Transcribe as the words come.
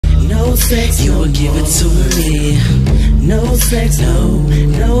no sex, you will give it to me. No sex,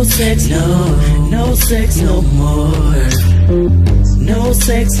 no sex, no sex no more. No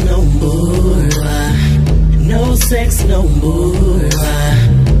sex no more. No sex no more.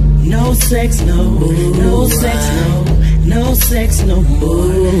 No sex no sex no more.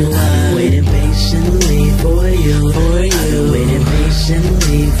 I've been waiting patiently for you. I've been waiting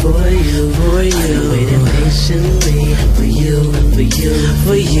patiently for you. I've been waiting patiently for you. I've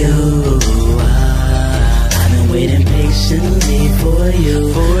been waiting patiently for you.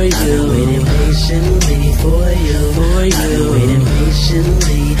 I've been waiting patiently for you. I've been waiting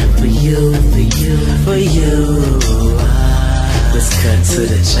patiently for you. Let's cut to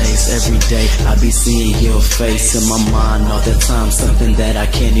the chase. Every day I be seeing your face in my mind all the time, something that I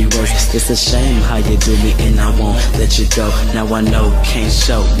can't erase. It's a shame how you do me and I won't let you go. Now I know, can't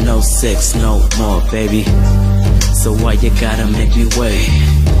show no sex no more, baby. So why you gotta make me wait?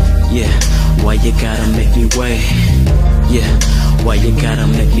 Yeah, why you gotta make me wait? Yeah, why you gotta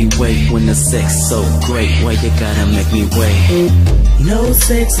make me wait when the sex so great? Why you gotta make me wait? No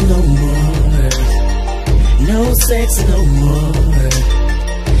sex no more. No sex no more.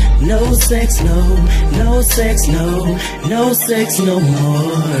 No sex no sex no sex no more.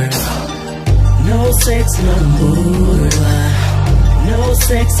 No sex no more. No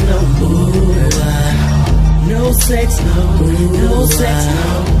sex no more. No sex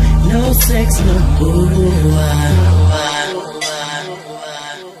no sex no more.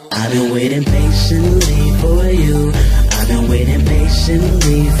 I've been waiting patiently for you. I've been waiting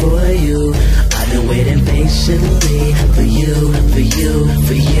patiently for you. I've been waiting patiently for you.